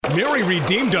Mary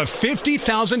redeemed a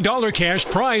 $50,000 cash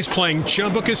prize playing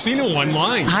Chumba Casino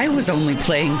online. I was only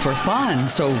playing for fun,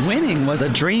 so winning was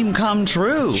a dream come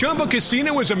true. Chumba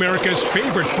Casino is America's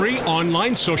favorite free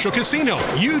online social casino.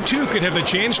 You too could have the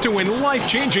chance to win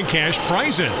life-changing cash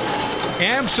prizes.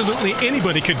 Absolutely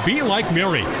anybody could be like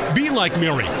Mary. Be like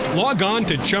Mary. Log on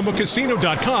to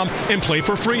ChumbaCasino.com and play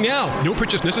for free now. No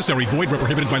purchase necessary. Void where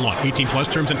prohibited by law. 18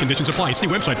 plus terms and conditions apply. See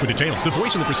website for details. The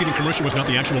voice in the preceding commercial was not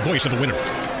the actual voice of the winner.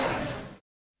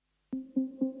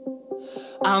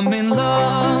 I'm in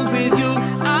love with you.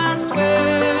 I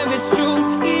swear it's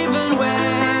true. Even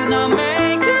when I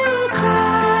make you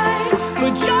cry.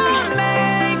 But you're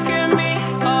making me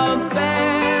a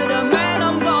better man.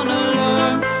 I'm gonna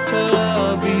learn to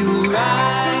love you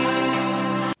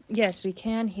right. Yes, we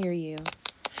can hear you.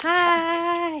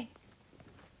 Hi!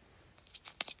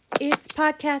 It's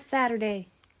Podcast Saturday.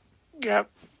 Yep.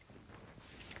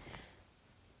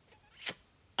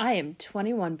 I am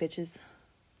 21, bitches.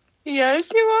 Yes,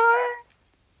 you are.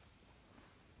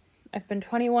 I've been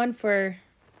 21 for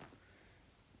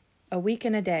a week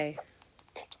and a day.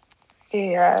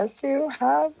 Yes, you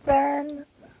have been.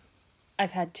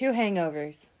 I've had 2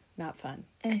 hangovers. Not fun.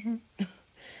 Mm-hmm.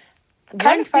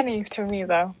 Kind of funny to me,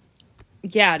 though.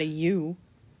 Yeah, to you.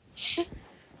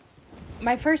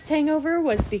 My first hangover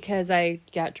was because I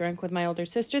got drunk with my older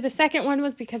sister. The second one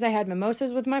was because I had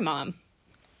mimosas with my mom.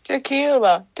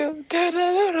 Tequila.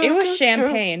 It was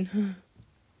champagne.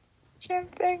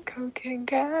 Champagne, cocaine,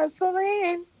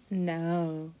 gasoline.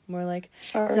 No, more like,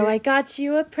 Sorry. So I got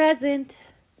you a present.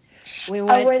 We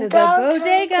went to the downtown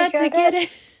bodega to get it. it.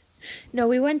 No,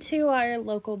 we went to our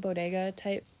local bodega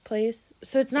type place.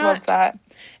 So it's not. What's that?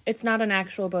 It's not an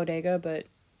actual bodega, but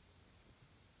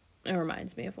it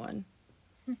reminds me of one.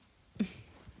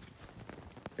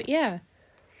 But yeah.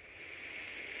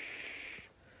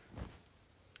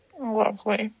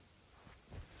 Lovely.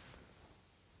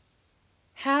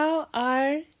 How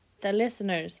are the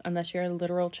listeners? Unless you're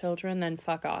literal children, then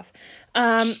fuck off.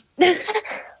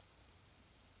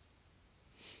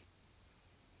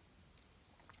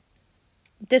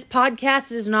 This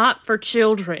podcast is not for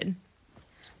children.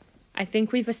 I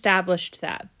think we've established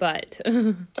that, but...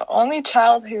 The only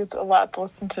child who's allowed to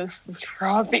listen to this is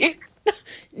Robbie.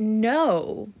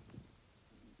 No.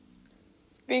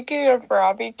 Speaking of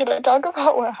Robbie, can I talk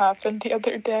about what happened the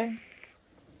other day?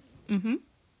 Mm-hmm.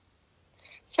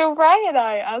 So Ryan and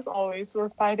I, as always, were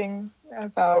fighting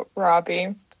about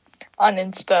Robbie on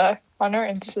our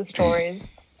Insta stories.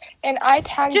 And I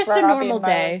tagged Just Robbie a normal and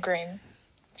Milo day. Green.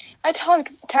 I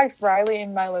tagged Riley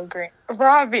and Milo Green.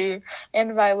 Robbie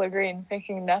and Milo Green,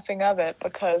 thinking nothing of it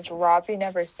because Robbie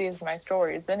never sees my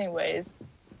stories anyways.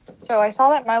 So I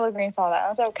saw that Milo Green saw that. I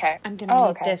was okay. I'm going to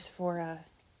need this for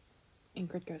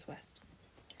Ingrid Goes West.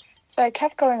 So I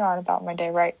kept going on about my day,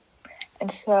 right? And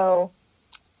so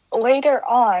later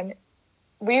on,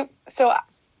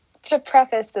 to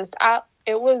preface this,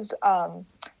 it was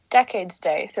Decades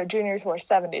Day, so juniors wore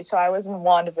 70s, so I was in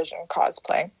WandaVision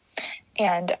cosplay.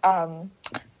 And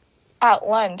at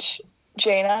lunch,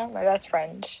 Jaina, my best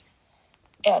friend,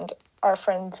 and our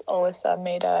friends Alyssa,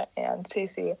 Maida, and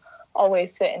Cece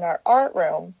always sit in our art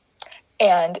room.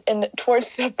 And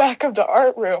towards the back of the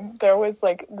art room, there was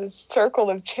like this circle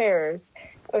of chairs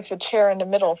with a chair in the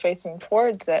middle facing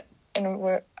towards it.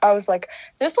 And I was like,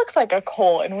 this looks like a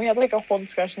cult. And we had like a whole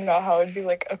discussion about how it would be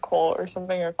like a cult or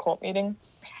something, or a cult meeting.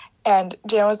 And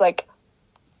Jaina was like,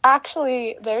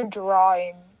 actually, they're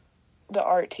drawing the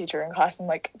art teacher in class. I'm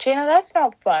like, Jaina, that's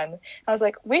not fun. I was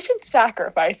like, we should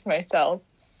sacrifice myself.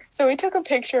 So we took a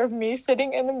picture of me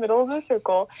sitting in the middle of the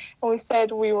circle, and we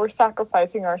said we were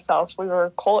sacrificing ourselves. We were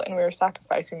a cult, and we were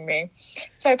sacrificing me.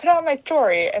 So I put on my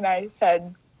story, and I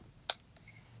said,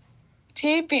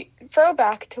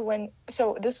 throwback to when,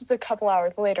 so this was a couple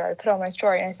hours later, I put on my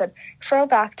story, and I said,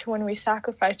 throwback to when we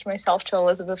sacrificed myself to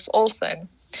Elizabeth Olsen.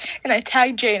 And I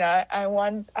tagged Jaina. I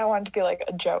wanted to be like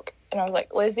a joke. And I was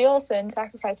like, Lizzie Olsen,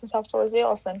 sacrifice myself to Lizzie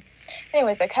Olsen.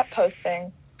 Anyways, I kept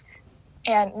posting.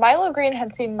 And Milo Green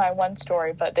had seen my one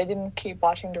story, but they didn't keep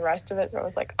watching the rest of it. So I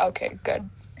was like, okay, good.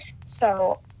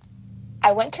 So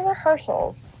I went to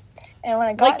rehearsals. And when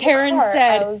I got like Karen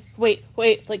said, I was... wait,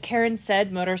 like Karen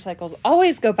said, motorcycles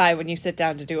always go by when you sit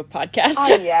down to do a podcast.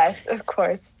 Oh, yes, of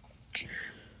course.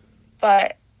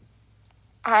 But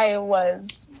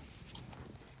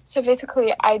so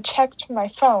basically, I checked my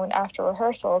phone after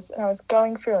rehearsals, and I was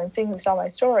going through and seeing who saw my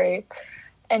story.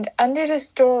 And under the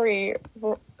story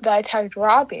that I tagged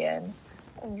Robbie in,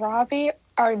 Robbie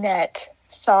Arnett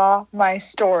saw my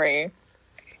story.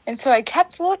 And so I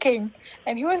kept looking,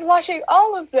 and he was watching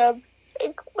all of them,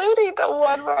 including the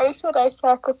one where I said I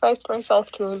sacrificed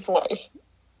myself to his wife.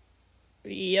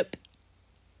 Yep.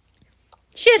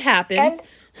 Shit happens.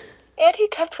 And he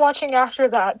kept watching after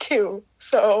that, too.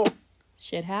 So...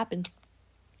 Shit happens.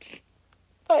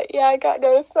 But yeah, I got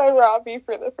noticed by Robbie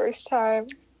for the first time.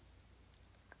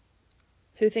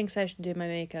 Who thinks I should do my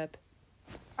makeup?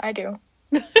 I do.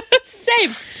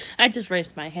 Same. I just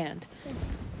raised my hand.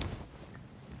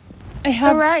 I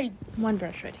have right. one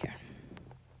brush right here.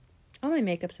 Oh, my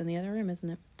makeup's in the other room, isn't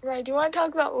it? Right, do you want to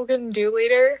talk about what we're going to do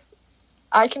later?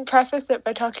 I can preface it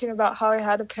by talking about how I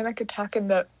had a panic attack in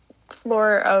the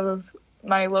floor of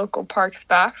my local park's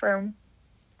bathroom.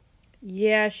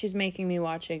 Yeah, she's making me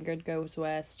watch Ingrid Goes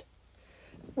West.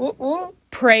 Ooh.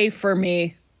 Pray for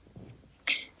me.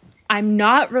 I'm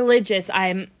not religious.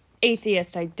 I'm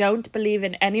atheist. I don't believe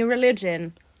in any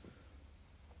religion.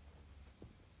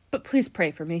 But please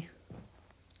pray for me.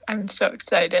 I'm so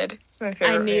excited. It's my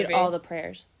favorite I need movie. all the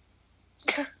prayers.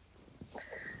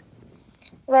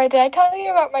 Right, did I tell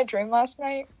you about my dream last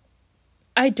night?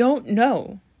 I don't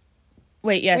know.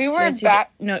 Wait, yes. We were yes, you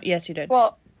back- did. No, yes, you did.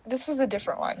 Well, this was a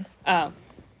different one. Oh.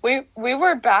 We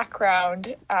were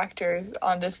background actors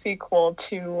on the sequel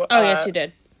to Oh, yes, you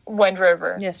did. Wind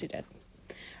River. Yes, you did.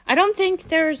 I don't think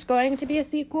there's going to be a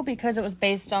sequel because it was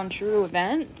based on true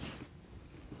events.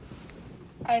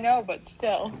 I know, but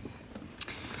still.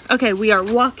 Okay, we are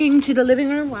walking to the living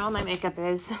room where all my makeup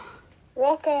is.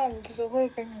 Welcome to the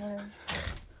living room.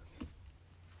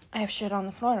 I have shit on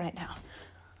the floor right now.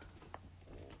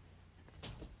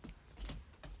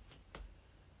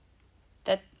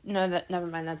 Never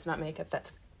mind, that's not makeup,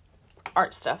 that's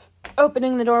art stuff.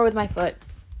 Opening the door with my foot.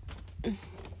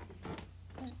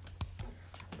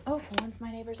 Oh, for once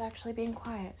my neighbor's actually being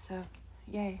quiet, so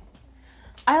yay.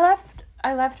 I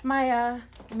left my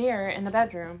mirror in the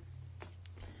bedroom.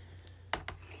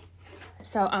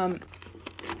 So,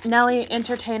 Nellie,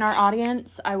 entertain our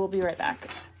audience. I will be right back.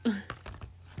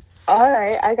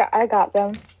 Alright, I got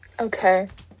them. Okay.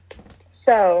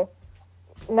 So,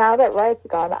 now that Rye's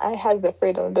gone, I have the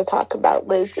freedom to talk about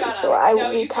Lizzie, so I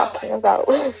will be talking about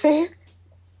Lizzie.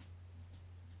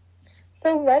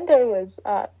 So Monday was,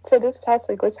 so this past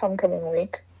week was homecoming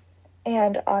week,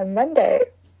 and on Monday,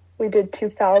 we did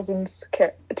 2000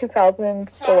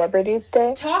 Celebrities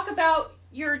Day. Talk about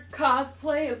your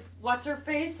cosplay of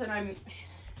What's-Her-Face, and I'm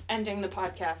ending the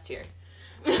podcast here.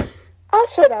 I'll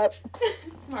shut up.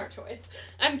 Smart choice.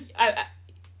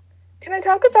 Can I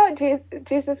talk about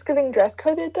Jesus getting dress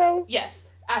coded, though? Yes,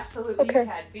 absolutely Okay. you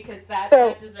can, because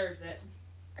that deserves it.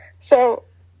 So,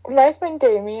 my friend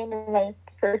Damien in my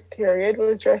first period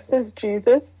was dressed as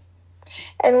Jesus,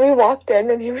 and we walked in,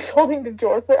 and he was holding the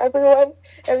door for everyone,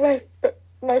 and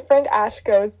my friend Ash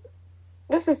goes,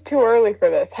 "This is too early for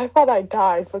this. I thought I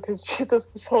died because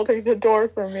Jesus was holding the door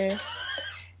for me."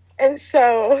 And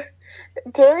so,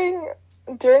 during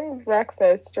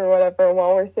breakfast or whatever,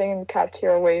 while we're sitting in the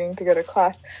cafeteria waiting to go to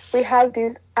class, we have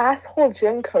these asshole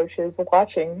gym coaches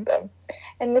watching them.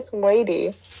 And this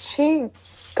lady,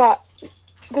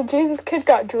 the Jesus kid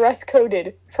got dress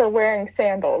coded for wearing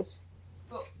sandals.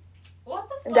 What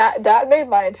the fuck? That made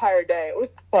my entire day. It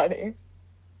was funny.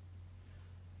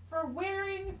 For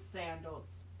wearing sandals.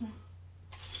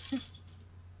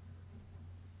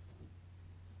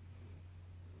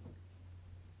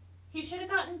 He should have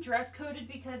gotten dress coded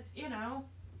because,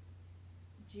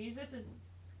 Jesus is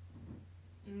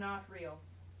not real.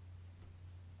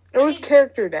 It was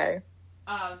character day.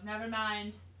 Oh, never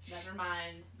mind.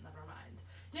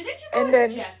 Didn't you go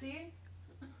as Jessie?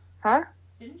 Huh?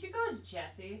 Didn't you go as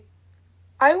Jessie?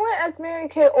 I went as Mary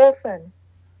Kate Olsen.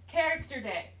 Character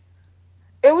day.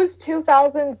 It was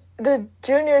 2000s. The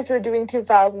juniors were doing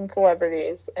 2000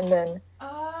 celebrities, and then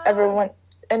everyone,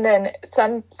 and then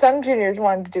some juniors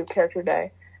wanted to do character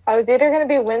day. I was either going to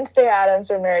be Wednesday Addams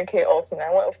or Mary Kate Olsen.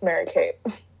 I went with Mary Kate.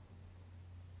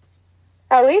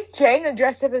 At least Jane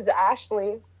dressed up as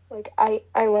Ashley. Like, I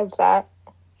love that.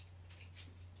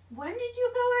 When did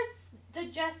you go as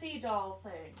the Jessie doll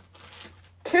thing?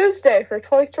 Tuesday for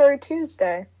Toy Story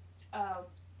Tuesday. Oh.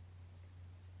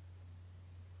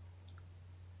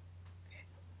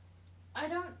 I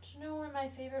don't know where my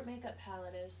favorite makeup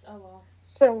palette is. Oh well.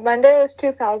 So Monday was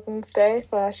 2000s Day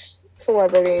 /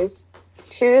 celebrities.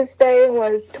 Tuesday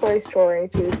was Toy Story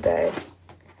Tuesday.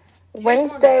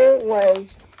 Wednesday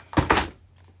was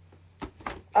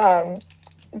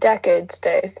Decades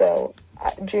Day. So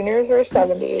juniors were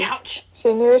 70s. Ouch.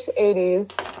 Seniors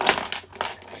 80s.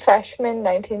 Freshmen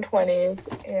 1920s,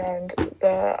 and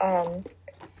the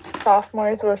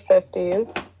sophomores were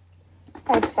 50s.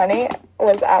 What's funny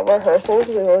was at rehearsals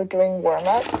we were doing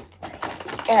warm-ups,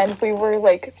 and we were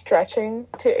like stretching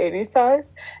to 80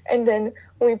 songs, and then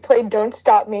we played Don't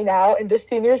Stop Me Now, and the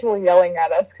seniors were yelling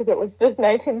at us because it was just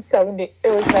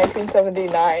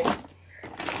 1979.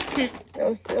 It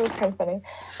was kind of funny.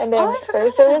 And then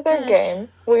Thursday was our game.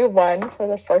 We won for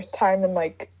the first time in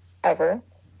like ever.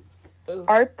 Ooh.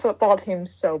 Our football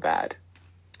team's so bad.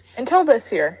 Until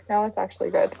this year. Now it's actually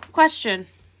good. Question.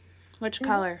 Which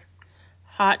color?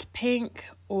 Hot pink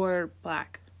or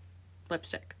black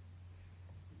lipstick?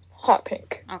 Hot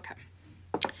pink. Okay.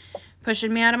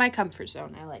 Pushing me out of my comfort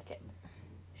zone. I like it.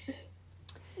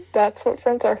 That's what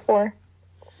friends are for.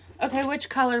 Okay, which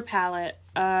color palette?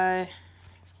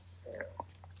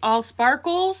 All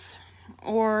sparkles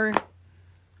or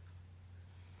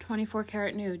 24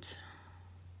 karat nudes?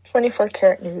 24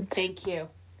 karat nudes. Thank you.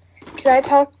 Can I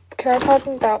talk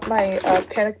about my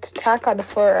panicked attack on the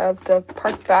floor of the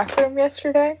park bathroom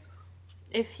yesterday?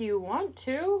 If you want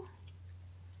to.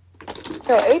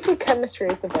 So AP Chemistry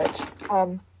is a bitch.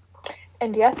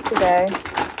 And yesterday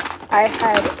I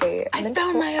had a... I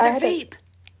found my other vape.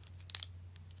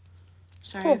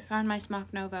 Sorry, I found my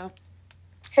Smock Novo.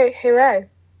 Hey, Ray.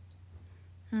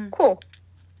 Cool.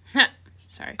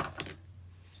 Sorry.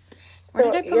 So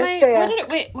where did I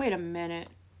put wait a minute.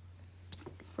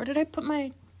 Where did I put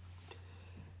my...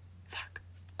 Fuck.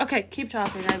 Okay, keep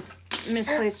talking. I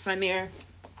misplaced my mirror.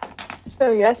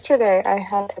 So yesterday I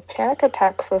had a panic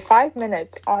attack for 5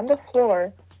 minutes on the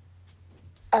floor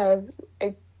of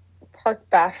a park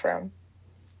bathroom.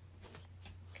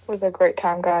 It was a great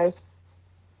time, guys.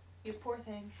 You poor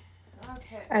thing.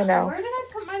 Okay. I know. Where did I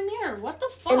put my mirror? What the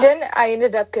fuck? And then I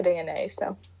ended up getting an A,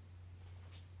 so.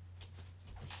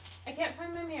 I can't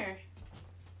find my mirror.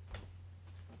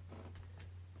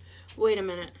 Wait a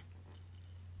minute.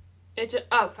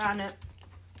 Found it.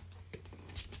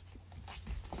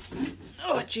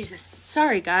 Oh, Jesus.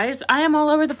 Sorry, guys. I am all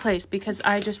over the place because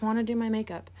I just want to do my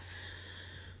makeup.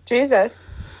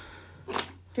 Jesus.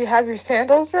 Do you have your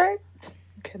sandals right?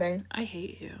 I'm kidding. I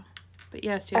hate you. But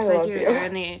yes, I do.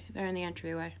 You. They're in the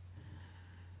entryway.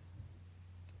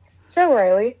 So,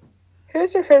 Riley,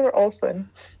 who's your favorite Olsen?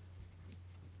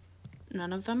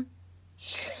 None of them.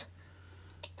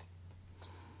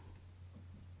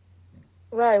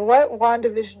 Right, what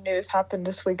WandaVision news happened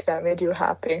this week that made you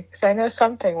happy? Because I know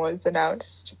something was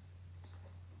announced.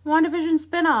 WandaVision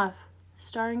spinoff,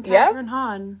 starring Catherine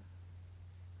Hahn.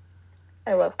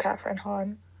 I love Catherine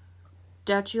Hahn.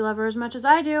 Doubt you love her as much as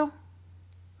I do.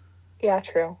 Yeah,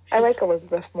 true. I like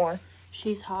Elizabeth more.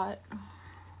 She's hot.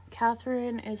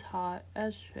 Catherine is hot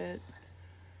as shit.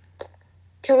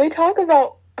 Can we talk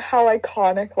about how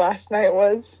iconic last night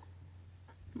was?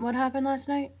 What happened last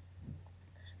night?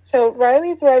 So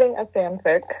Riley's writing a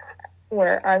fanfic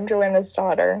where I'm Joanna's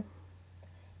daughter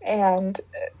and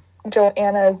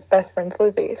Joanna's best friend's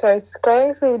Lizzie. So I was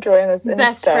scrolling through Joanna's Insta.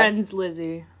 Best friend's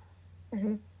Lizzie.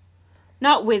 Mm-hmm.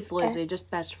 Not with Lizzie, just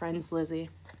best friend's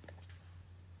Lizzie.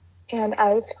 And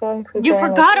I was scrolling through Joanna's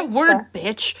forgot a word,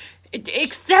 bitch.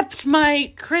 Accept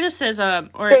my criticism.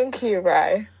 Thank you,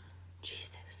 Rai.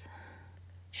 Jesus.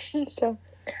 So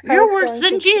you're worse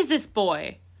than Jesus,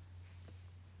 boy.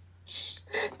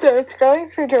 So I was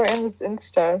scrolling through Joanna's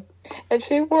Insta, and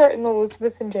she wore an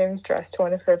Elizabeth and James dress to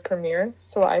one of her premieres,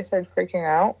 so I started freaking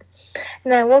out.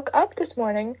 And I woke up this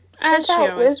morning. As she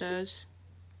always does.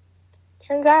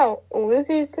 Turns out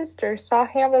Lizzie's sister saw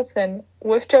Hamilton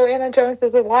with Joanna Jones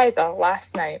as Eliza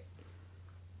last night.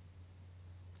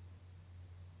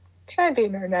 Can I be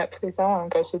in her net, please? I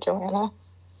want to go see Joanna.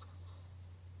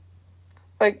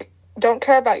 Like, don't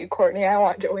care about you, Courtney. I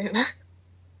want Joanna.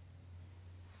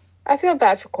 I feel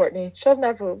bad for Courtney. She'll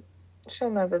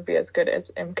never be as good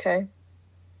as MK.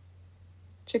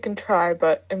 She can try,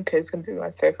 but MK's gonna be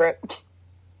my favorite.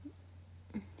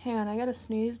 Hang on, I gotta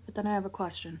sneeze, but then I have a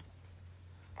question.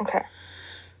 Okay.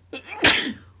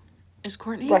 Is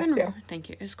Courtney Bless you. Thank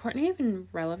you. Is Courtney even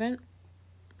relevant?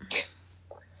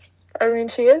 I mean,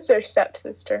 she is their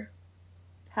stepsister.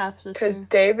 Half-sister. Because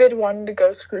David wanted to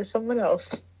go screw someone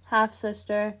else.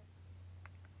 Half-sister.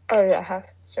 Oh, yeah,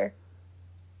 half-sister.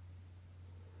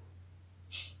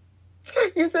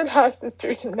 You said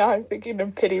half-sisters, and now I'm thinking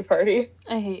of pity party.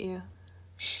 I hate you.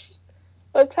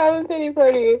 Let's have a pity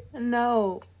party.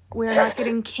 No, we're not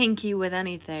getting kinky with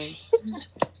anything.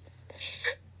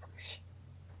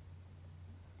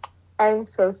 I'm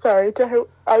so sorry,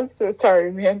 I'm so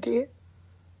sorry, Mandy.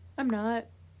 I'm not.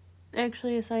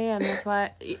 Actually, yes, I am. That's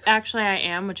why. Actually, I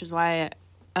am, which is why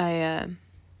I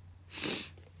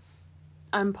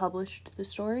unpublished the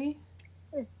story.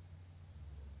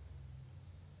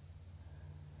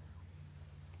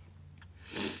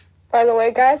 By the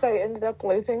way, guys, I ended up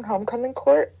losing homecoming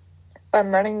court.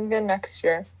 I'm running again next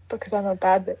year because I'm a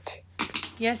bad bitch.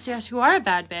 Yes, you are a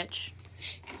bad bitch.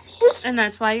 And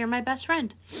that's why you're my best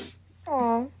friend.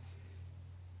 Aw.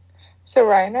 So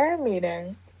Ryan and I are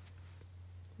meeting.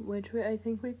 Which I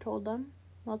think we've told them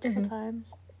multiple times.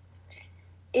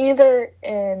 Either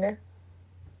if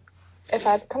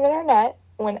I become an Arnett,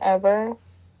 whenever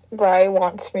Bri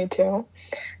wants me to.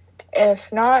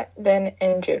 If not, then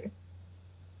in June.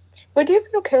 Would you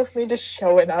be okay with me just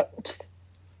showing up?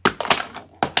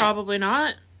 Probably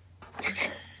not.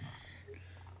 Just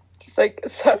like,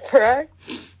 surprise.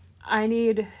 I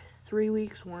need 3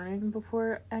 weeks warning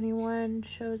before anyone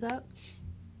shows up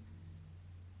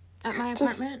at my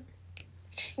apartment.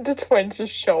 The twins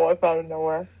just show up out of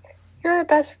nowhere. You're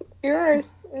our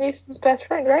niece's best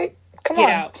friend, right? Come on.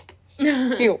 Get out.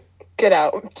 You, get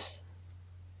out.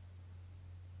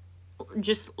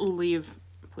 Just leave,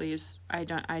 please.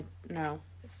 No.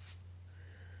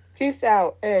 Peace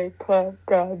out, A-Club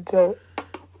Godzilla.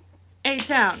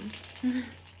 A-Town.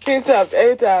 Peace up,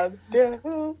 A-Town. Yeah.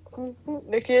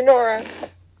 Nikki and Nora.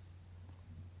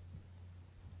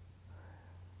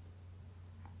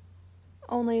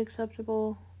 Only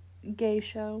acceptable gay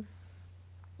show.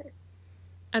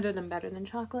 Other than Better Than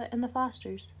Chocolate and The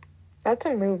Fosters. That's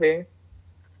a movie.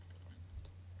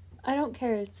 I don't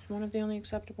care. It's one of the only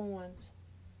acceptable ones.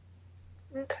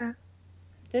 Okay.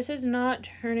 This is not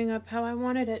turning up how I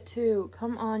wanted it to.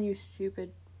 Come on, you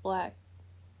stupid black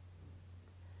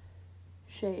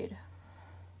shade.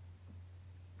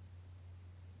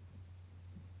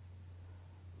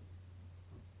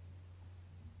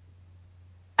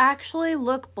 Actually,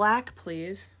 look black,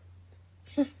 please.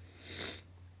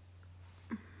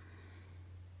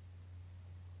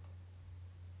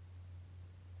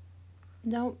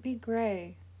 Don't be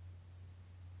gray.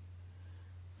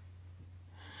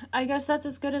 I guess that's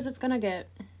as good as it's gonna get.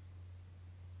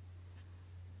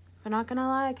 I'm not gonna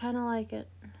lie, I kinda like it.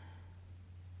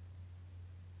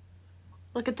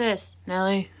 Look at this,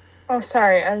 Nelly. Oh,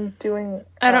 sorry, I'm doing...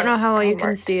 I don't know how well you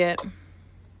can see it.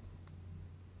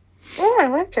 Oh, I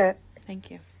like it.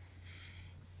 Thank you.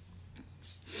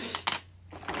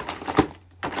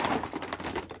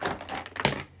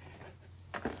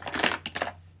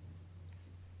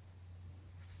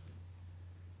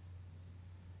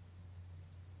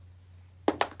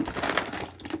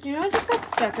 You know, I just got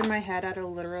stuck in my head out of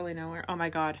literally nowhere. Oh my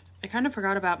god. I kind of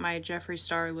forgot about my Jeffree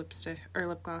Star lipstick, or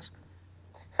lip gloss.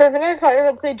 For a minute, I thought you were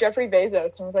going to say Jeffrey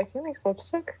Bezos, and I was like, he makes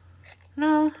lipstick?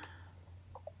 No.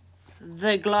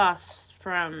 The gloss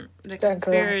from The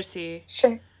Conspiracy.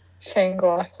 Shane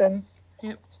Glosson.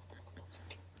 Yep.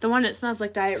 The one that smells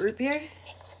like Diet Root Beer?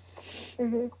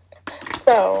 Mm-hmm.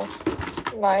 So,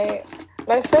 my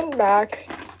friend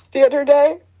Max, the other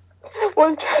day,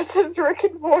 was dressed as Rick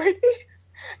and Morty.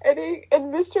 And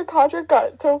Mr. Condrick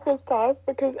got so pissed off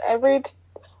because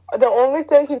the only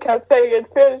thing he kept saying in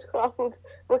Spanish class was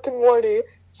Rick and Morty.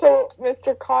 So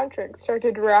Mr. Condrick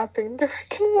started rapping the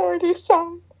Rick and Morty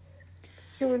song.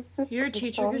 He was just Your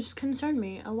teacher just concerned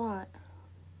me a lot.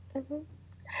 Mm-hmm.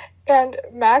 And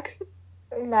Max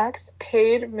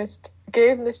gave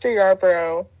Mr.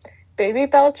 Yarborough Baby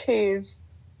Bell cheese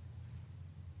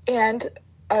and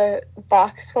a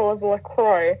box full of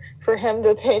LaCroix for him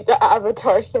to paint the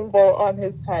Avatar symbol on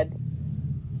his head.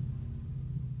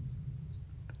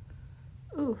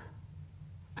 Ooh.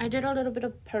 I did a little bit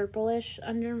of purplish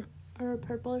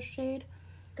shade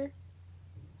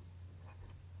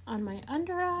on my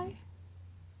under eye.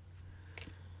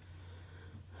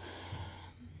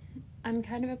 I'm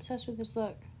kind of obsessed with this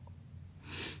look.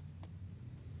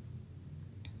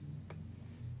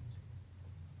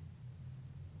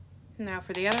 Now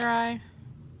for the other eye.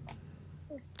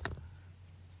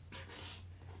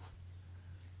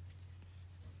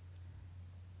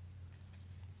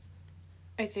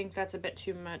 I think that's a bit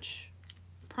too much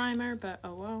primer, but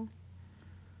oh well.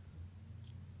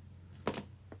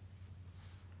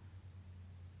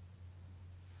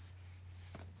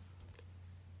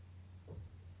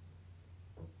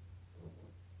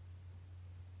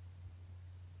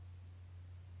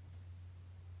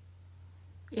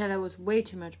 Yeah, that was way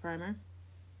too much primer.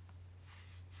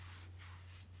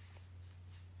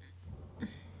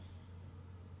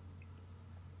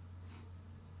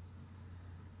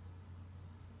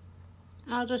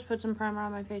 I'll just put some primer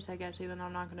on my face, I guess, even though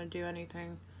I'm not going to do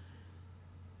anything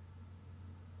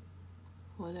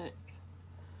with it.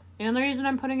 The only reason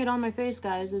I'm putting it on my face,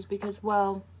 guys, is because,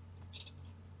 well,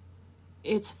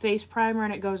 it's face primer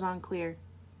and it goes on clear.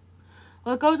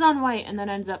 Well, it goes on white and then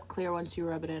ends up clear once you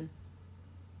rub it in.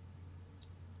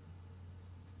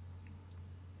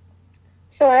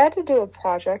 So I had to do a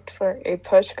project for a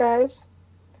push, guys.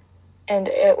 and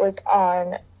it was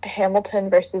on Hamilton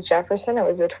versus Jefferson. It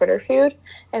was a Twitter feud,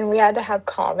 and we had to have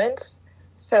comments.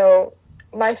 So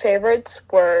my favorites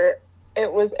were,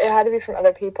 it had to be from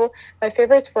other people. My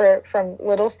favorites were from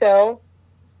Little Phil,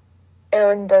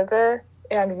 Aaron Burger,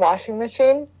 and Washing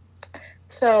Machine.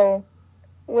 So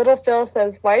Little Phil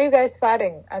says, "Why are you guys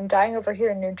fighting? I'm dying over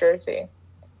here in New Jersey."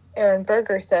 Aaron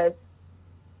Burger says,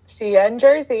 "See ya in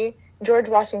Jersey." George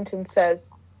Washington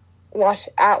says,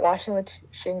 Washing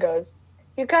Machine goes,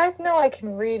 "You guys know I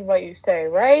can read what you say,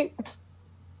 right?"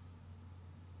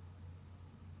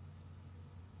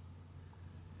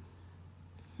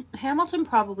 Hamilton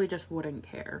probably just wouldn't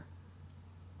care.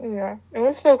 Yeah, it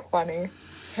was so funny.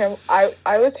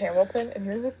 I was Hamilton, and he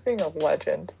was just being a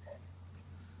legend.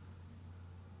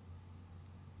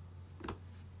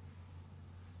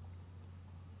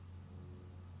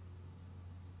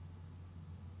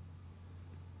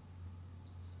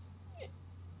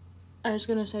 I was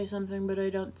gonna say something, but I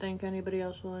don't think anybody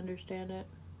else will understand it.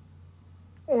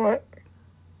 What?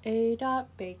 A.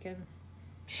 Bacon.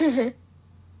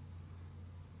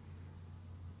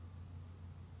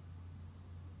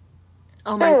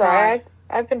 Oh my God.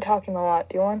 I've been talking a lot.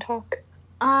 Do you want to talk?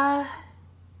 Or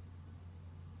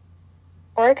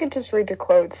I could just read the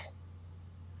quotes.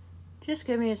 Just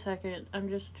give me a second. I'm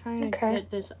just trying to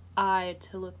get this eye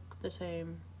to look the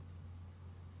same.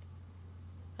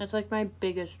 That's like my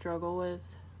biggest struggle with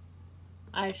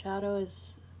eyeshadow is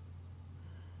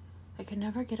I can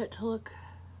never get it to look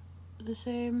the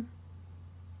same.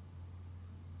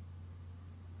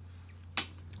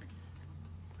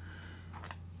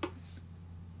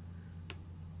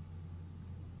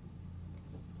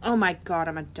 Oh my God,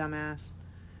 I'm a dumbass.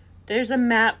 There's a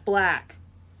matte black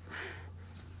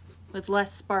with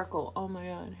less sparkle. Oh my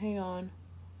God, hang on.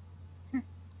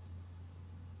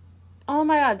 Oh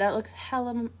my God, that looks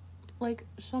hella, like,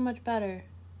 so much better.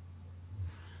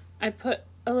 I put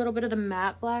a little bit of the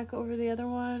matte black over the other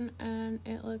one, and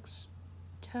it looks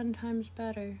 10 times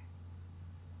better.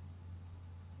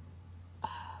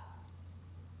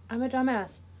 I'm a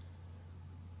dumbass.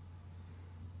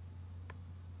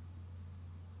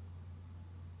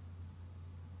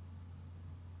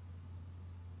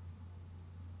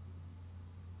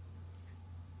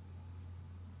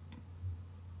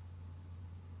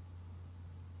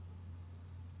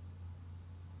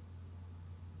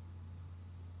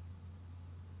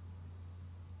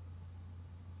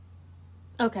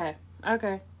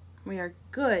 Okay. We are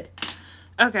good.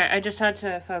 Okay, I just had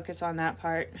to focus on that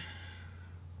part.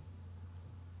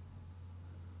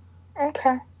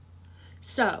 Okay.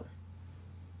 So,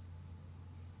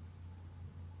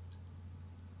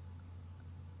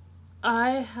 I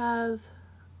have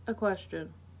a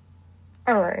question.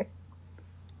 All right.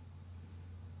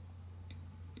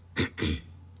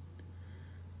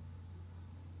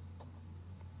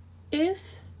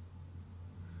 If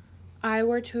I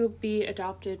were to be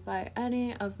adopted by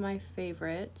any of my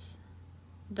favorites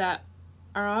that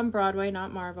are on Broadway,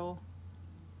 not Marvel.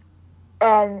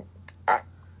 Do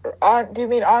you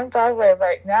mean on Broadway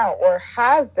right now, or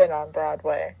have been on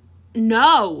Broadway?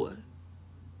 No.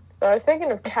 So I was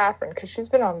thinking of Catherine, because she's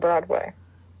been on Broadway.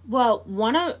 Well,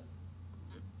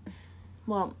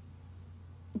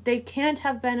 they can't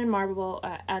have been in Marvel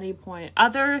at any point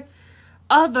other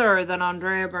than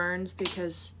Andrea Burns,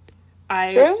 because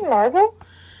She was in Marvel?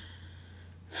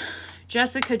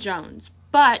 Jessica Jones.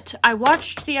 But I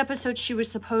watched the episode she was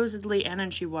supposedly in,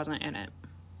 and she wasn't in it.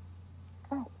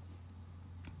 Oh.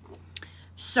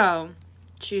 So,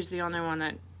 she's the only one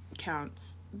that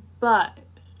counts. But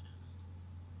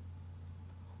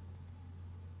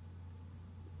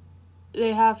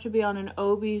they have to be on an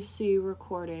OBC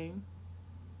recording.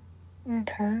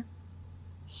 Okay.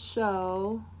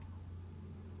 So,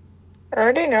 I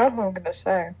already know who I'm going to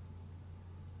say.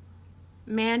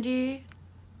 Mandy.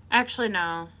 Actually,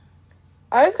 no.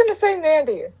 I was going to say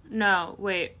Mandy. No,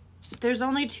 wait. There's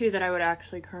only two that I would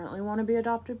actually currently want to be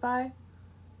adopted by.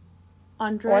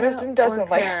 Andrea. One of them doesn't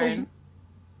like me.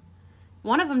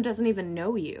 One of them doesn't even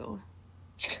know you.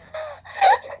 He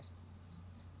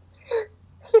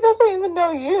doesn't even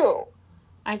know you.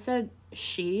 I said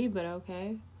she, but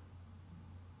okay.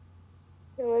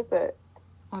 Who is it?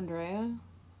 Andrea.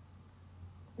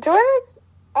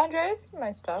 Andrea's in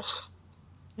my stuff.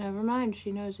 Never mind,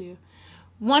 she knows you.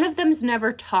 One of them's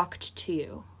never talked to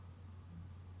you.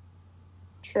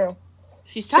 True.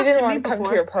 She's talked to me before. She didn't want to come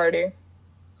to your party.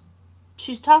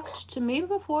 She's talked to me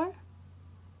before.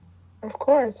 Of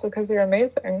course, because you're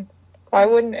amazing. Why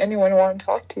wouldn't anyone want to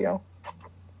talk to you?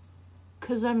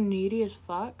 Because I'm needy as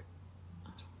fuck.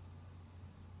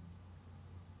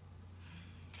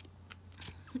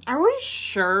 Are we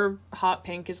sure hot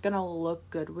pink is gonna look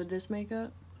good with this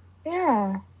makeup?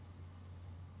 Yeah.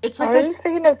 It's like I was just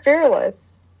thinking of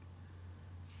Fearless.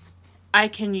 I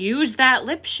can use that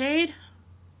lip shade.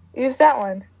 Use that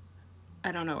one.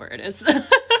 I don't know where it is.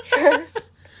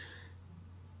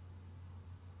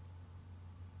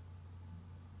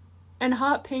 And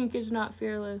hot pink is not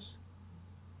Fearless.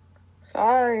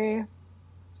 Sorry.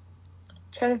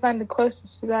 Trying to find the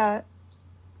closest to that.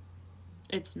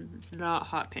 It's not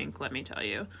hot pink, let me tell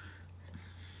you.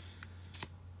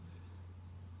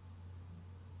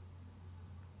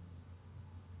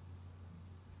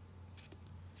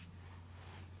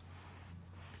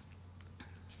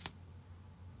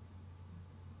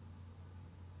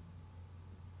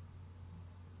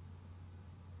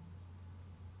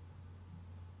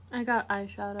 I got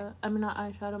eyeshadow. I mean, not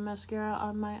eyeshadow, mascara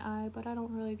on my eye, but I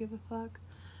don't really give a fuck.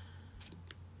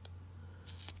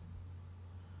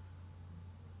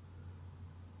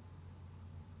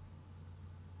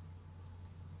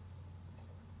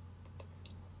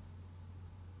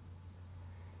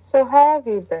 So how have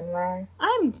you been, Ryan?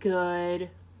 I'm good.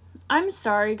 I'm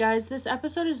sorry, guys. This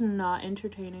episode is not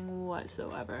entertaining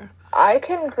whatsoever. I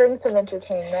can bring some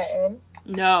entertainment in.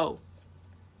 No.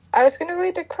 I was going to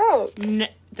read the quotes.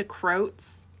 The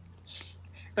quotes?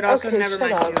 But also, okay, never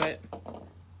mind, do it.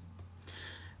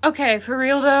 Okay, for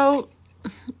real, though,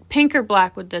 pink or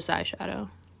black with this eyeshadow?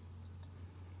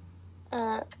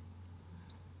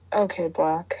 Okay,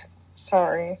 black.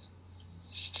 Sorry.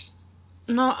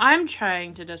 No, I'm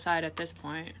trying to decide at this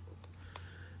point.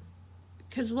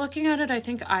 Because looking at it, I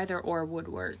think either or would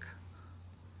work.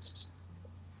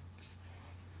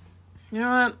 You know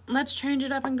what? Let's change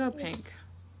it up and go pink.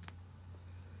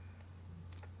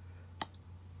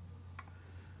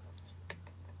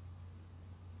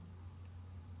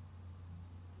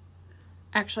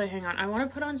 Actually, hang on. I want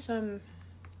to put on some...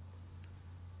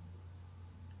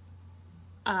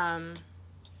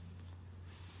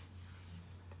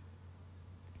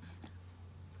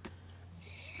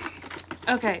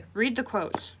 Okay, read the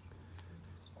quotes.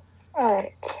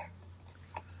 Alright.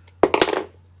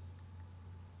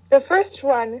 The first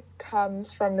one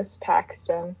comes from Miss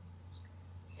Paxton.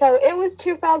 So, it was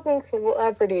 2000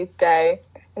 Celebrities Day,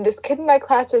 and this kid in my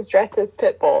class was dressed as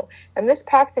Pitbull. And Miss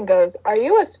Paxton goes, "Are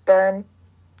you a sperm?"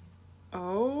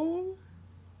 Oh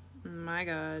my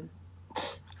god.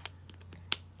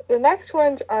 The next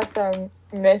ones are from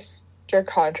Mr.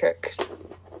 Contrick.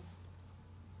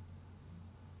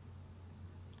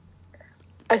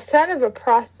 A son of a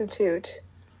prostitute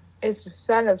is the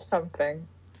son of something.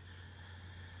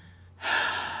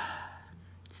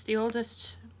 It's the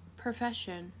oldest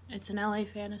profession. It's an LA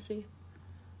fantasy.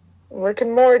 Rick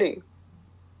and Morty.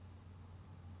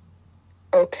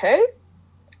 Okay.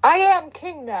 I am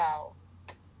king now.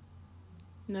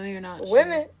 No, you're not.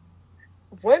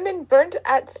 Women burnt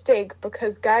at stake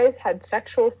because guys had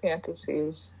sexual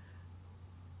fantasies.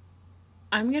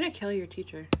 I'm gonna kill your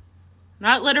teacher.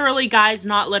 Not literally, guys,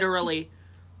 not literally.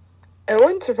 It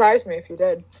wouldn't surprise me if you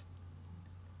did.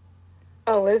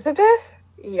 Elizabeth?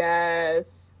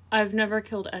 Yes. I've never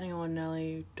killed anyone, Nelly,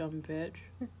 you dumb bitch.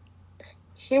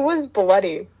 He was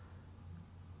bloody.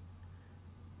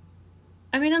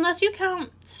 I mean, unless you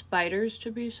count spiders to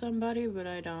be somebody, but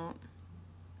I don't.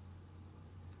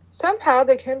 Somehow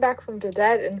they came back from the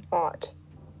dead and fought.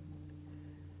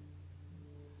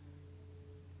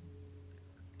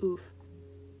 Oof.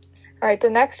 Alright,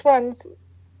 the next one's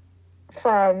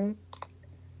from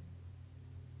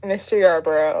Mr.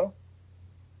 Yarborough.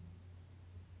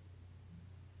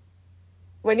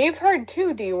 When you've heard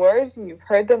 2 D words, you've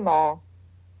heard them all.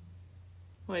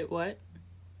 Wait, what?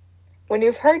 When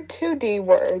you've heard 2 D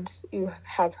words, you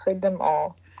have heard them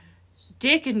all.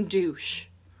 Dick and douche.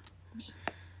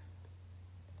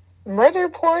 Murder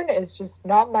porn is just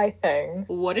not my thing.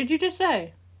 What did you just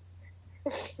say?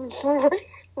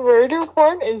 Murder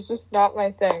porn is just not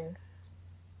my thing.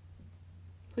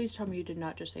 Please tell me you did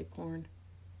not just say porn.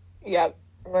 Yep,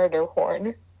 murder porn.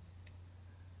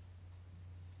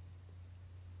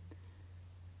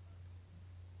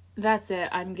 That's it.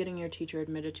 I'm getting your teacher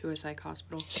admitted to a psych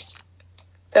hospital.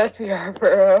 That's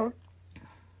Yarborough.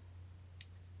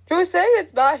 He was saying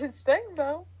it's not his thing,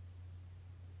 though.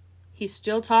 He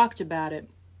still talked about it.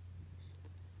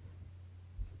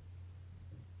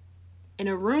 In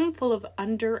a room full of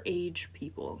underage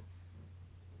people.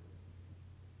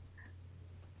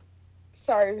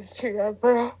 Sorry, Mr.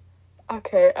 Yarborough.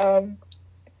 Okay,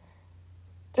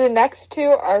 the next 2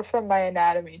 are from my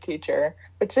anatomy teacher,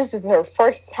 which this is her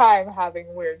first time having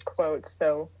weird quotes,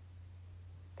 so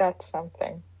that's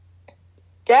something.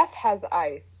 Death has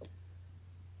ice.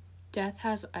 Death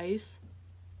has ice?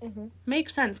 Mm-hmm.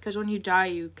 Makes sense, because when you die,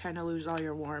 you kind of lose all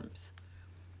your warmth.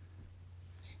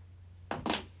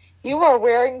 You are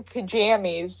wearing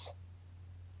pajamas.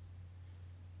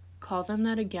 Call them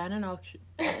that again, and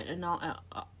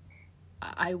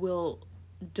I will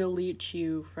delete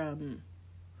you from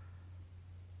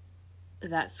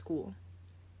that school.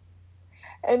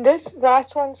 And this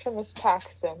last one's from Miss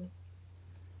Paxton.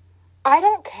 I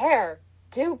don't care.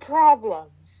 Do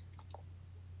problems.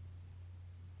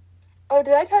 Oh,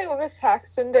 did I tell you what Miss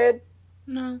Paxton did?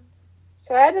 No.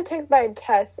 So I had to take my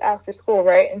test after school,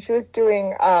 right? And she was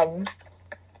doing, and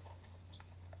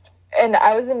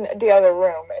I was in the other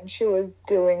room, and she was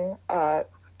doing,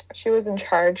 she was in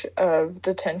charge of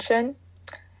detention.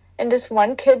 And this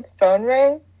one kid's phone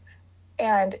rang,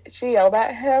 and she yelled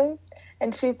at him,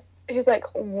 and she's like,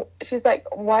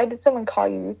 why did someone call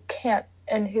you? You can't.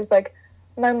 And he's like,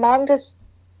 my mom just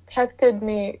texted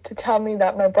me to tell me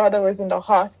that my brother was in the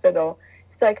hospital.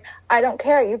 He's like, I don't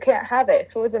care. You can't have it.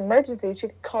 If it was an emergency, she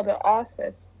could call the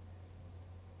office.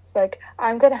 It's like,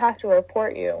 I'm going to have to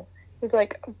report you. He's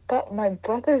like, but my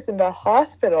brother's in the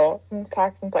hospital. And Miss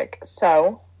Paxton's like,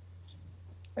 so?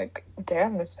 Like,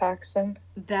 damn, Miss Paxton.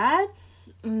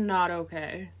 That's not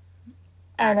okay.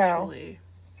 Actually. I know.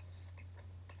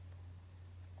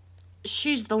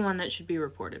 She's the one that should be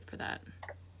reported for that.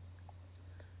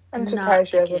 I'm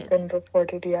surprised she hasn't been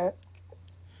reported yet.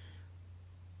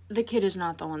 The kid is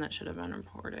not the one that should have been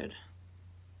reported.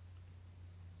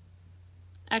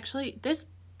 Actually, this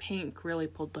pink really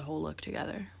pulled the whole look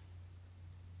together.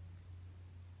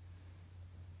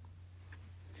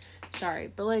 Sorry,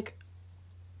 but, like,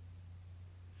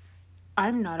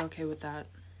 I'm not okay with that.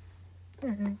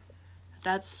 Mm-hmm.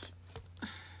 That's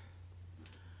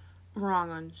wrong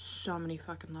on so many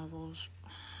fucking levels.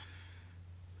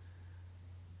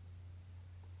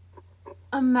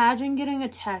 Imagine getting a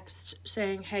text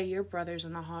saying, hey, your brother's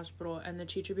in the hospital, and the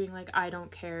teacher being like, I don't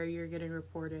care, you're getting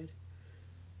reported.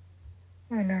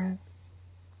 I know.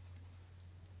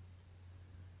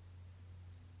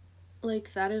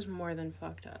 Like, that is more than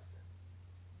fucked up.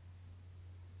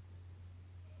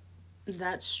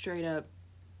 That's straight up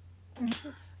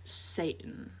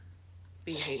Satan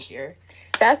behavior.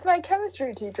 That's my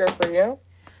chemistry teacher for you.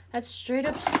 That's straight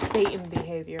up Satan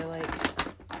behavior, like...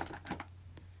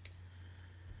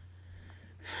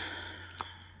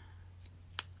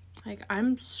 Like,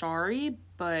 I'm sorry,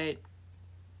 but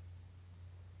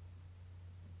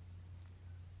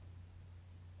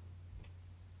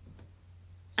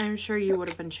I'm sure you would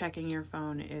have been checking your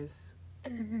phone if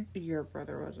your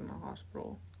brother was in the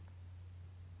hospital.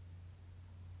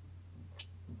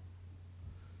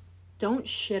 Don't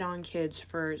shit on kids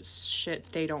for shit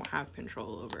they don't have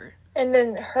control over. And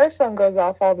then her phone goes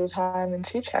off all the time and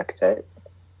she checks it.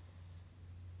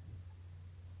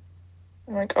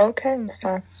 I'm like, okay, Miss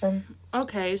Paxton.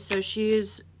 Okay, so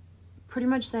she's pretty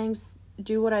much saying,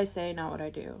 do what I say, not what I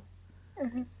do.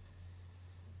 Mm-hmm.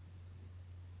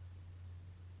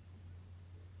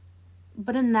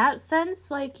 But in that sense,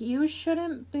 like, you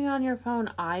shouldn't be on your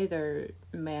phone either,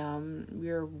 ma'am.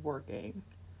 You're working.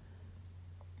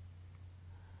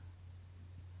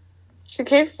 She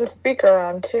keeps the speaker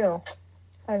on, too.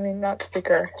 I mean, not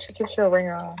speaker. She keeps her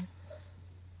ringer on.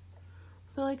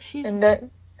 But, like, she's...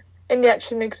 And yet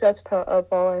she makes us put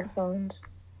up all our phones.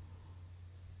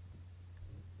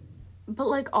 But,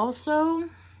 like, also,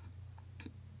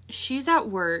 she's at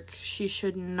work. She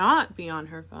should not be on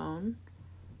her phone.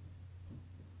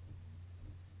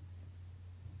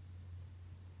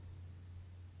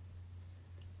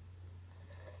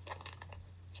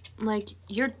 Like,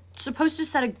 you're supposed to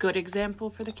set a good example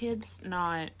for the kids,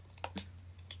 not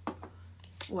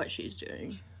what she's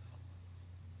doing.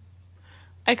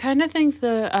 I kind of think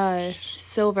the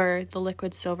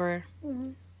liquid silver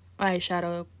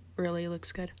eyeshadow really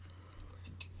looks good.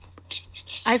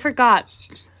 I forgot.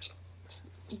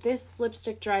 This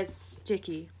lipstick dries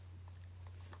sticky.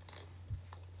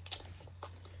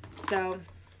 So,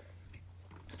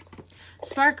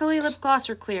 sparkly lip gloss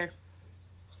or clear?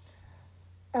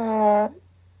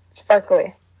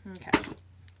 Sparkly. Okay.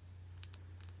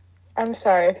 I'm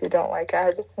sorry if you don't like it.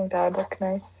 I just think that would look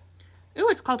nice. Ooh,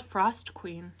 it's called Frost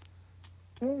Queen.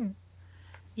 Mm.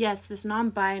 Yes, this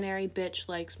non-binary bitch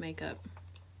likes makeup.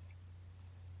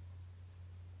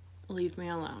 Leave me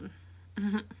alone.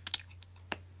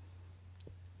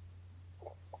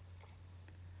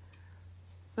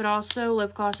 But also,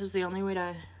 lip gloss is the only way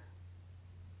to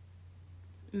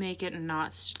make it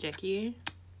not sticky.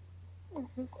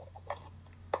 Mm-hmm.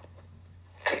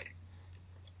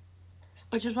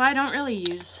 Which is why I don't really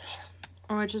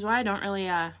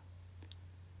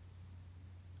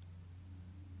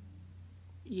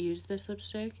use this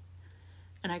lipstick.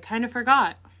 And I kind of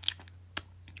forgot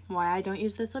why I don't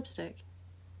use this lipstick.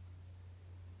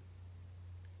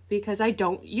 Because I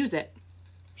don't use it.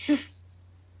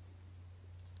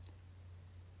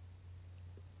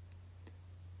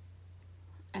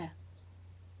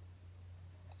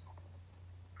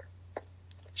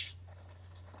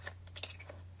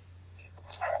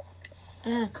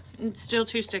 It's still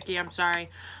too sticky. I'm sorry.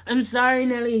 I'm sorry,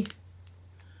 Nelly.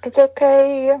 It's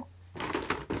okay.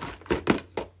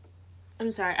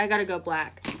 I'm sorry. I gotta go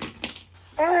black.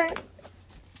 Alright.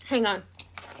 Hang on.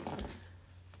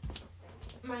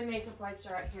 My makeup wipes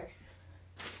are right here.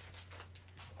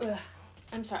 Ugh.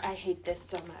 I'm sorry. I hate this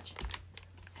so much.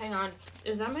 Hang on.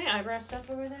 Is that my eyebrow stuff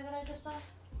over there that I just saw?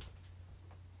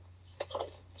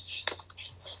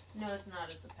 No, it's not.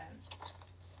 It's a pen.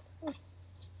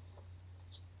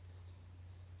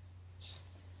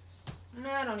 No,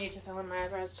 I don't need to fill in my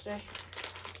eyebrows today.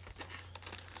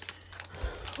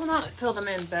 Well, not fill them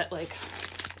in, but, like,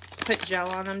 put gel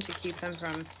on them to keep them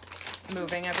from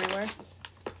moving everywhere.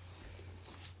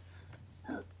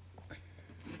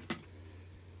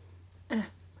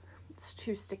 It's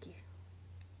too sticky.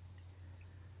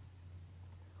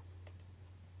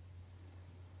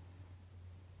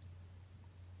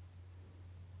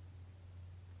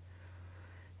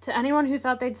 To anyone who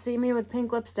thought they'd see me with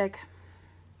pink lipstick,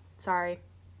 sorry.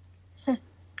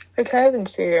 I can't even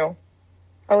see you.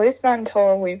 At least not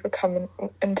until I become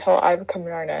an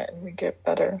Arnett and we get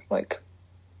better, like,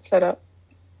 set up.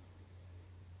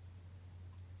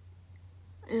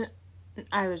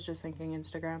 I was just thinking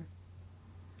Instagram.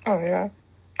 Oh, yeah.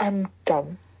 I'm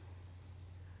dumb.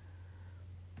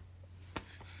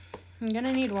 I'm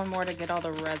gonna need one more to get all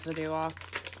the residue off.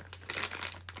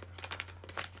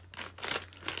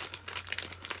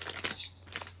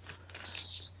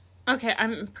 Okay,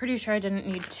 I'm pretty sure I didn't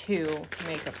need 2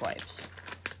 makeup wipes.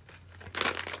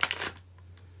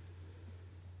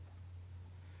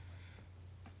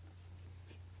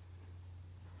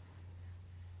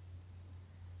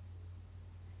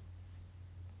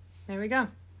 There we go.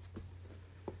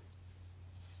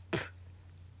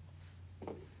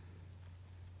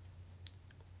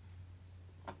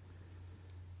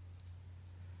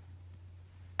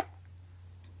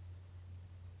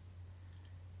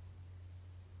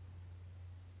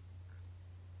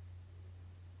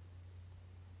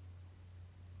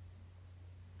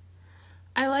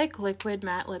 I like liquid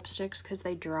matte lipsticks because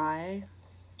they dry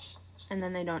and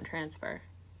then they don't transfer.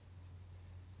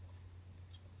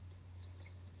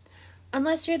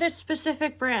 Unless you're this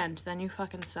specific brand, then you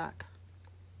fucking suck.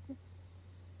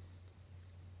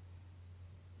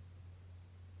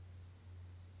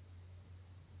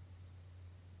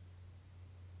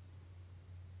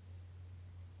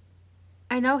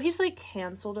 I know he's like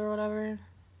canceled or whatever.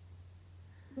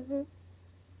 Mm-hmm.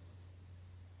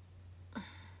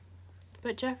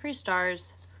 But Jeffree Star's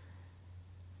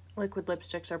liquid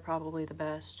lipsticks are probably the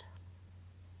best.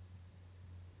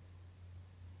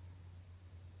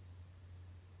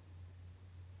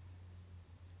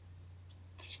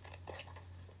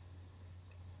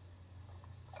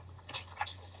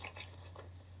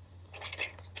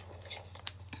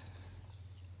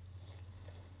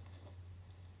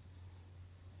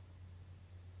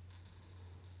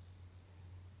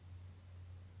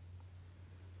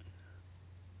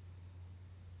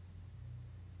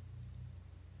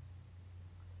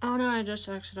 Oh no, I just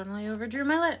accidentally overdrew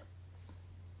my lip.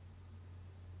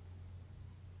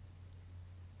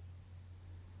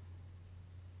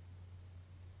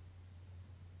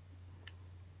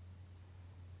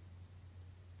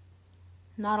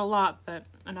 Not a lot, but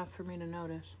enough for me to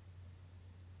notice.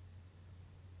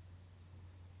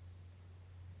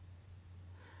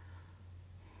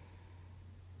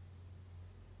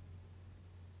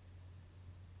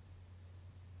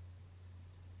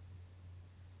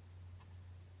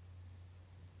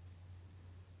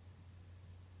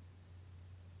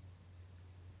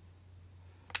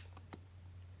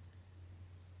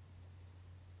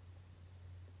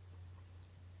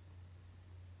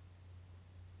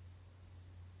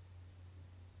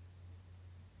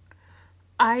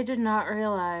 I did not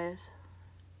realize.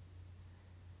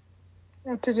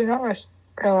 What did you not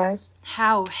realize?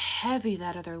 How heavy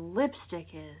that other lipstick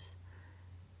is.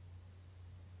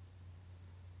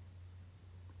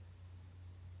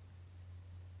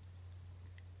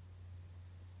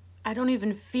 I don't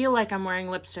even feel like I'm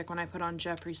wearing lipstick when I put on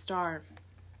Jeffree Star.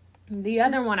 The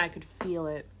other one, I could feel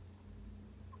it.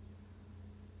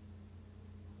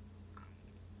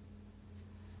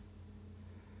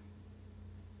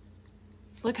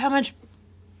 Look how much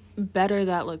better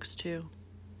that looks, too.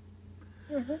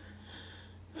 Mm-hmm.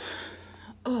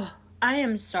 Ugh. I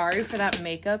am sorry for that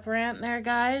makeup rant there,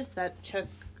 guys. That took,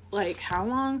 like, how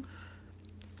long?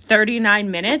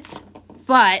 39 minutes?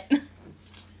 But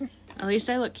at least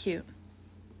I look cute.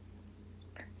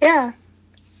 Yeah.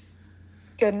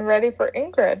 Getting ready for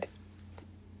Ingrid.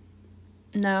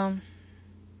 No.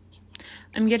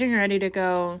 I'm getting ready to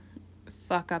go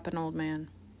fuck up an old man.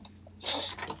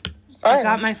 I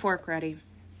got my fork ready.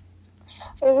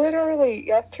 Literally,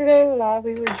 yesterday while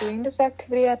we were doing this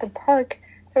activity at the park,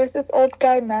 there was this old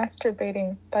guy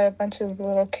masturbating by a bunch of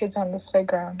little kids on the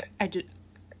playground.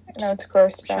 No, it's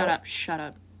gross. Shut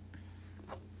up.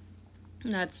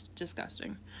 That's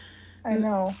disgusting. I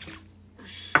know.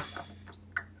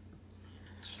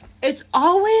 It's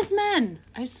always men.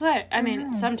 I swear. I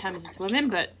mean, sometimes it's women,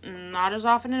 but not as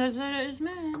often as it is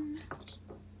men.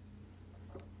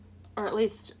 Or at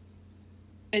least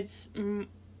it's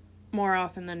more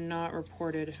often than not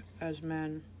reported as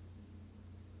men.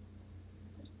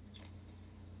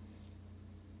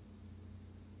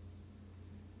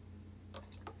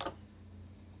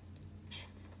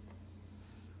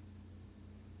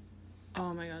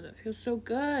 Oh my god, that feels so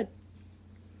good.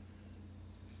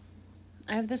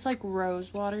 I have this, like,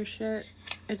 rose water shit.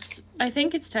 I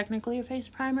think it's technically a face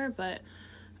primer, but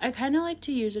I kind of like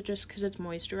to use it just because it's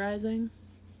moisturizing.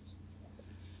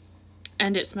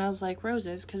 And it smells like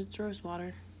roses because it's rose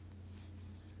water.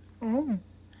 And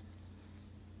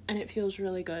it feels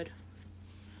really good.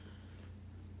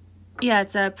 Yeah,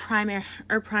 it's a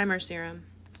primer serum.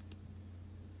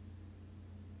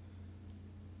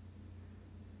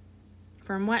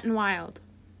 From Wet n Wild.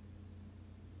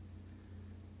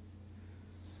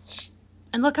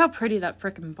 And look how pretty that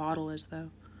frickin' bottle is, though.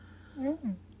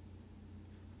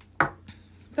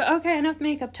 But okay, enough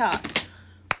makeup talk.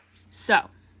 So.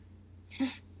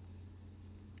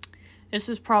 This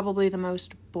is probably the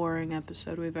most boring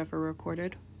episode we've ever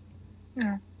recorded.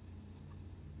 Yeah.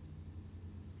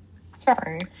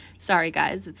 Sorry,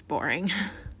 guys, it's boring.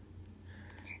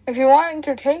 If you want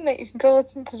entertainment, you can go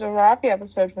listen to the Robbie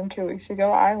episode from 2 weeks ago.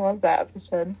 I love that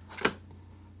episode.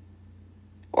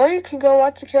 Or you can go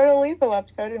watch the Karen Lebo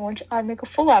episode in which I make a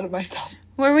fool out of myself.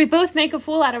 Where we both make a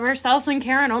fool out of ourselves and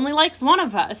Karen only likes one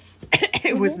of us.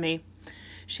 It was me.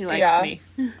 She liked me.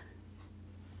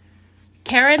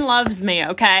 Karen loves me,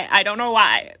 okay? I don't know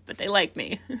why, but they like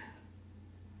me.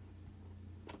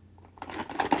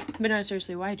 But no,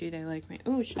 seriously, why do they like me?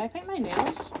 Ooh, should I paint my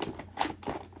nails?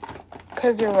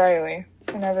 Because you're Riley,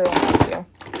 and everyone loves you.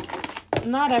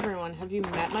 Not everyone. Have you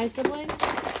met my sibling?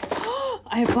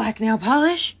 I have black nail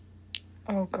polish.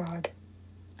 Oh, God.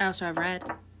 I also have red.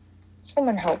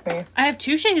 Someone help me. I have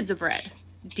 2 shades of red.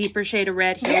 Deeper shade of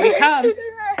red. Here we come.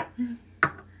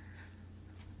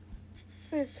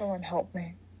 Please, someone help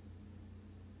me.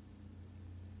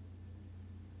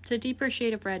 It's a deeper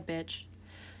shade of red, bitch.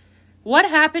 What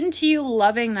happened to you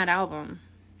loving that album?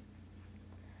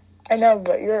 I know,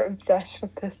 but you're obsessed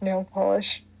with this nail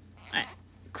polish.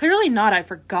 Clearly not. I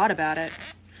forgot about it.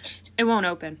 It won't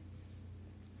open.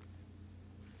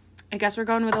 I guess we're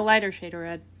going with a lighter shade of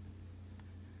red.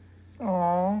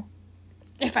 Aww.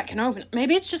 If I can open it.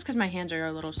 Maybe it's just because my hands are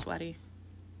a little sweaty.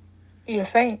 You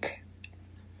think?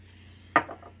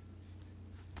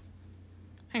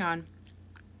 Hang on.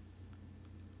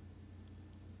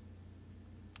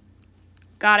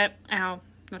 Got it. Ow.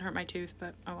 That hurt my tooth,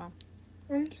 but oh well.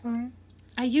 I'm sorry.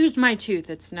 I used my tooth.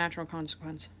 It's a natural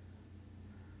consequence.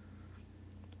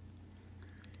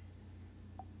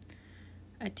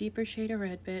 A deeper shade of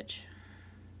red, bitch.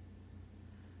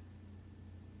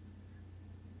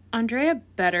 Andrea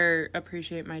better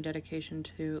appreciate my dedication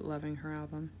to loving her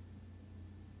album.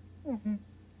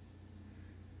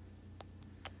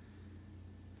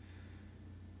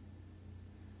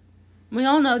 We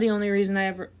all know the only reason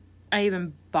I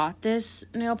even bought this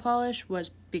nail polish was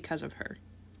because of her.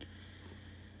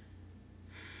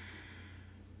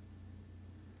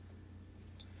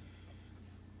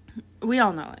 We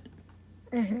all know it.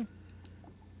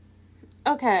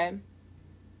 Okay.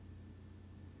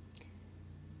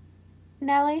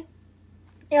 Nelly?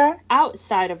 Yeah?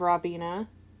 Outside of Robina,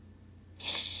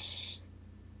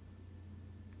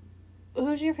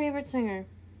 who's your favorite singer?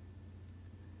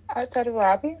 Outside of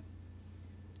Robbie?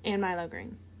 And Milo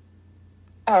Green.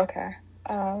 Oh, okay.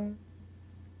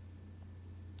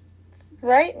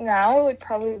 Right now, it would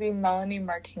probably be Melanie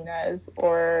Martinez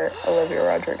or Olivia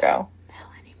Rodrigo.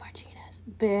 Melanie Martinez.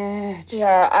 Bitch.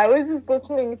 Yeah, I was just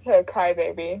listening to Cry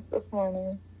Baby this morning.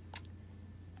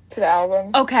 To the album.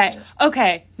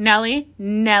 Okay.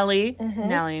 Nelly.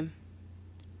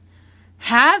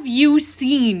 Have you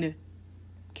seen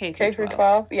K through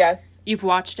 12? Yes. You've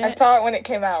watched it? I saw it when it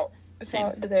came out. I saw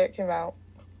it the day it came out.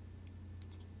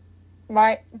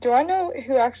 Do I know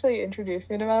who actually introduced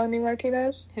me to Melanie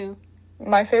Martinez? Who?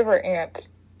 My favorite aunt.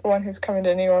 The one who's coming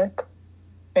to New York.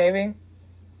 Maybe.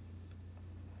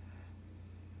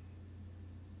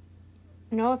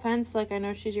 No offense, like, I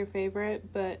know she's your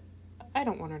favorite, but I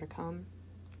don't want her to come.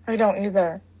 I don't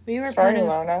either. Sorry,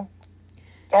 Lona.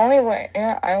 The only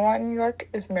aunt I want in New York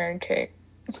is Mary Kate.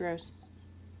 Gross.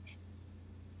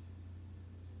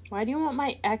 Why do you want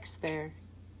my ex there?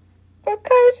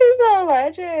 Because she's a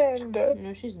legend.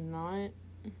 No, she's not.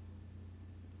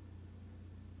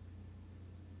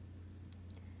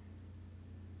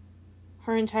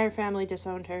 Her entire family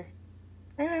disowned her.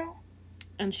 I know.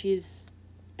 And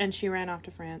she ran off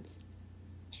to France.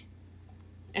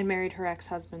 And married her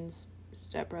ex-husband's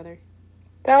stepbrother.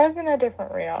 That was in a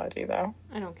different reality, though.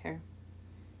 I don't care.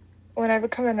 When I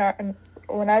become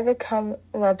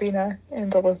Robina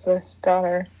and Elizabeth's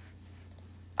daughter,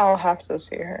 I'll have to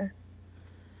see her.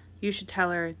 You should tell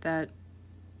her that.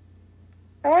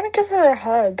 I want to give her a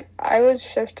hug. I was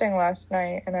shifting last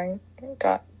night, and I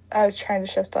was trying to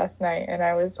shift last night, and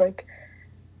I was like,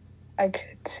 I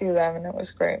could see them, and it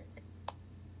was great.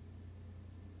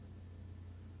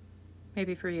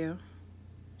 Maybe for you.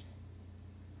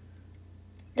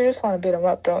 You just want to beat them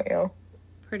up, don't you?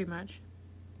 Pretty much.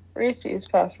 Reese's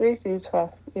Puffs.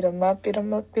 Beat them up, beat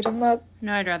them up, beat them up.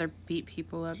 No, I'd rather beat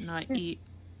people up, not eat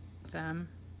them.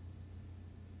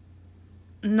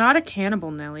 I'm not a cannibal,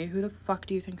 Nelly. Who the fuck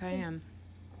do you think I am?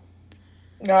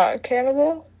 Not a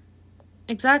cannibal?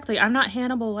 Exactly. I'm not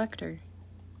Hannibal Lecter.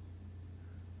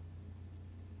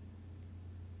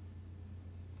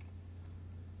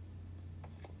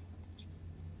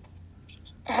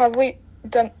 Have we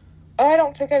done... Oh, I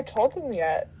don't think I told them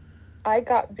yet. I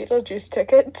got Beetlejuice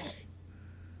tickets.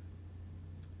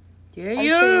 Yeah,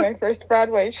 I'm seeing my first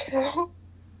Broadway show.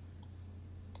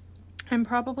 I'm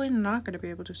probably not going to be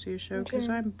able to see a show because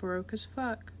I'm broke as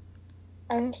fuck.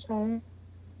 I'm sorry.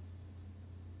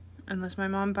 Unless my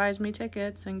mom buys me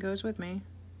tickets and goes with me.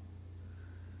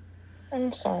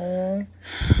 I'm sorry.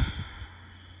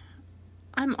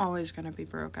 I'm always going to be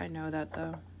broke. I know that,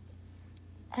 though.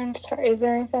 I'm sorry. Is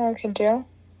there anything I can do?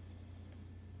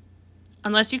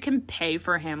 Unless you can pay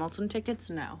for Hamilton tickets,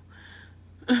 no.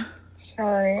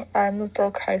 Sorry. I'm a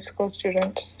broke high school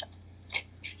student.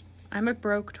 I'm a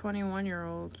broke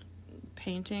 21-year-old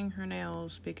painting her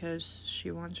nails because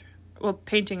she wants... Well,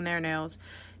 painting their nails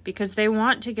because they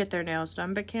want to get their nails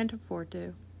done but can't afford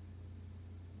to.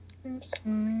 I'm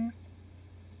sorry.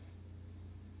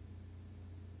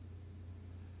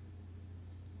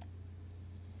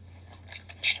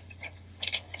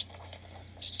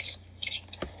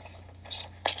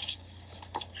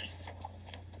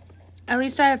 At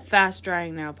least I have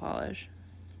fast-drying nail polish.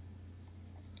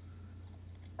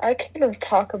 I can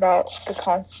talk about the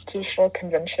Constitutional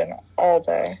Convention all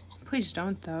day. Please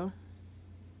don't, though.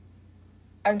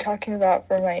 I'm talking about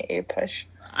for my A-push.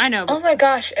 I know. Oh my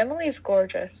gosh, Emily's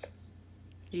gorgeous.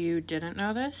 You didn't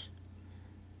know this?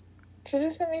 She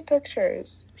just sent me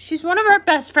pictures. She's one of our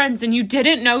best friends, and you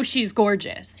didn't know she's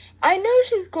gorgeous. I know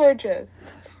she's gorgeous.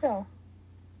 Still.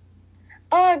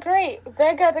 Oh, great.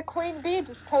 Vega the Queen Bee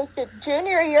just posted,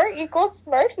 Junior year equals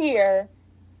Smurf year.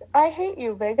 I hate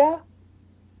you, Vega.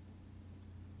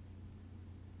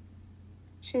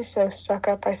 She's so stuck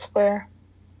up, I swear.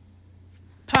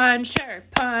 Punch her,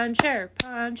 punch her,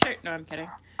 punch her. No, I'm kidding.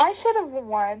 I should have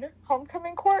won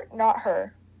homecoming court, not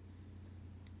her.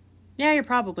 Yeah, you're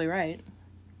probably right.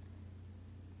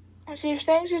 She's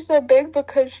saying she's so big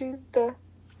because she's the...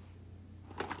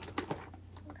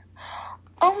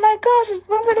 Oh my gosh, it's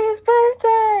Liberty's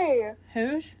birthday!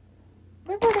 Whose?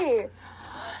 Liberty.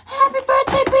 Happy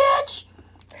birthday, bitch!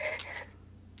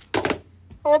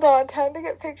 Hold on, time to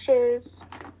get pictures.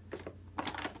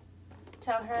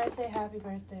 Tell her I say happy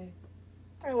birthday.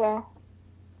 I will.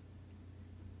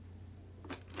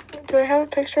 Do I have a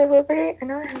picture of Liberty? I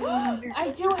know I have one on here. I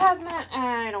do have matte.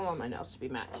 I don't want my nails to be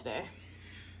matte today.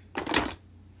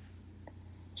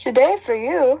 Today for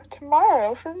you,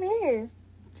 tomorrow for me.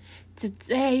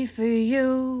 Today for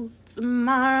you,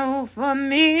 tomorrow for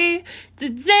me.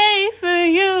 Today for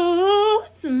you,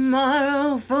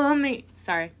 tomorrow for me.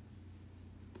 Sorry.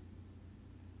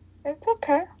 It's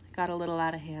okay. Got a little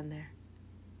out of hand there.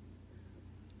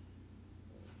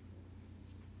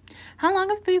 How long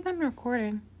have we been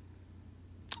recording?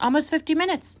 Almost 50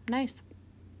 minutes. Nice.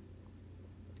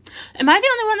 Am I the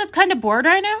only one that's kind of bored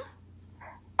right now?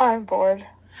 I'm bored.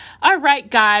 All right,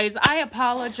 guys. I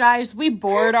apologize. We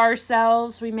bored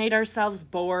ourselves. We made ourselves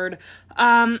bored.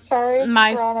 Sorry,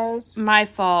 my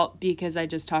fault, because I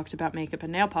just talked about makeup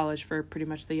and nail polish for pretty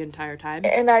much the entire time.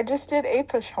 And I just did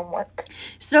A-push homework.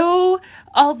 So,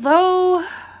 although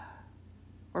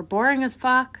or boring as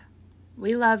fuck.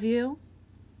 We love you.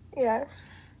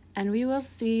 Yes. And we will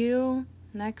see you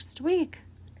next week.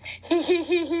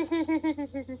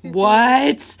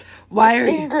 What? Why are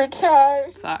you? Ingrid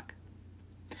time. Fuck.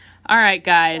 All right,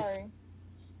 guys. Sorry.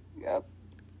 Yep.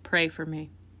 Pray for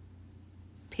me.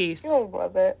 Peace. You'll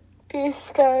love it.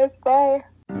 Peace, guys. Bye.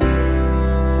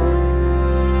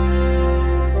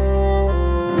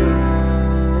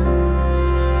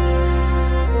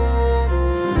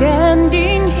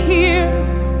 Standing here,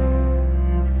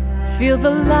 feel the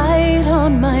light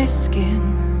on my skin.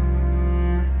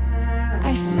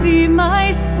 I see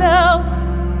myself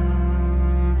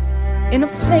in a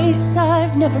place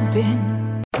I've never been.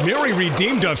 Mary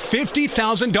redeemed a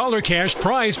 $50,000 cash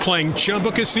prize playing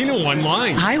Chumba Casino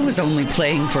online. I was only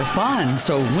playing for fun,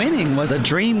 so winning was a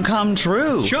dream come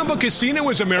true. Chumba Casino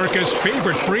is America's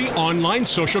favorite free online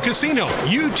social casino.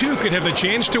 You too could have the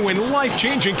chance to win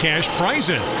life-changing cash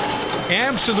prizes.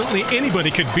 Absolutely anybody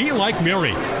could be like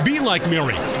Mary. Be like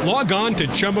Mary. Log on to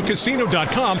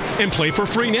ChumbaCasino.com and play for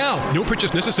free now. No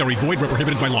purchase necessary. Void where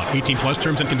prohibited by law. 18 plus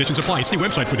terms and conditions apply. See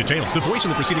website for details. The voice in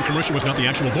the preceding commercial was not the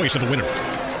actual voice of the winner.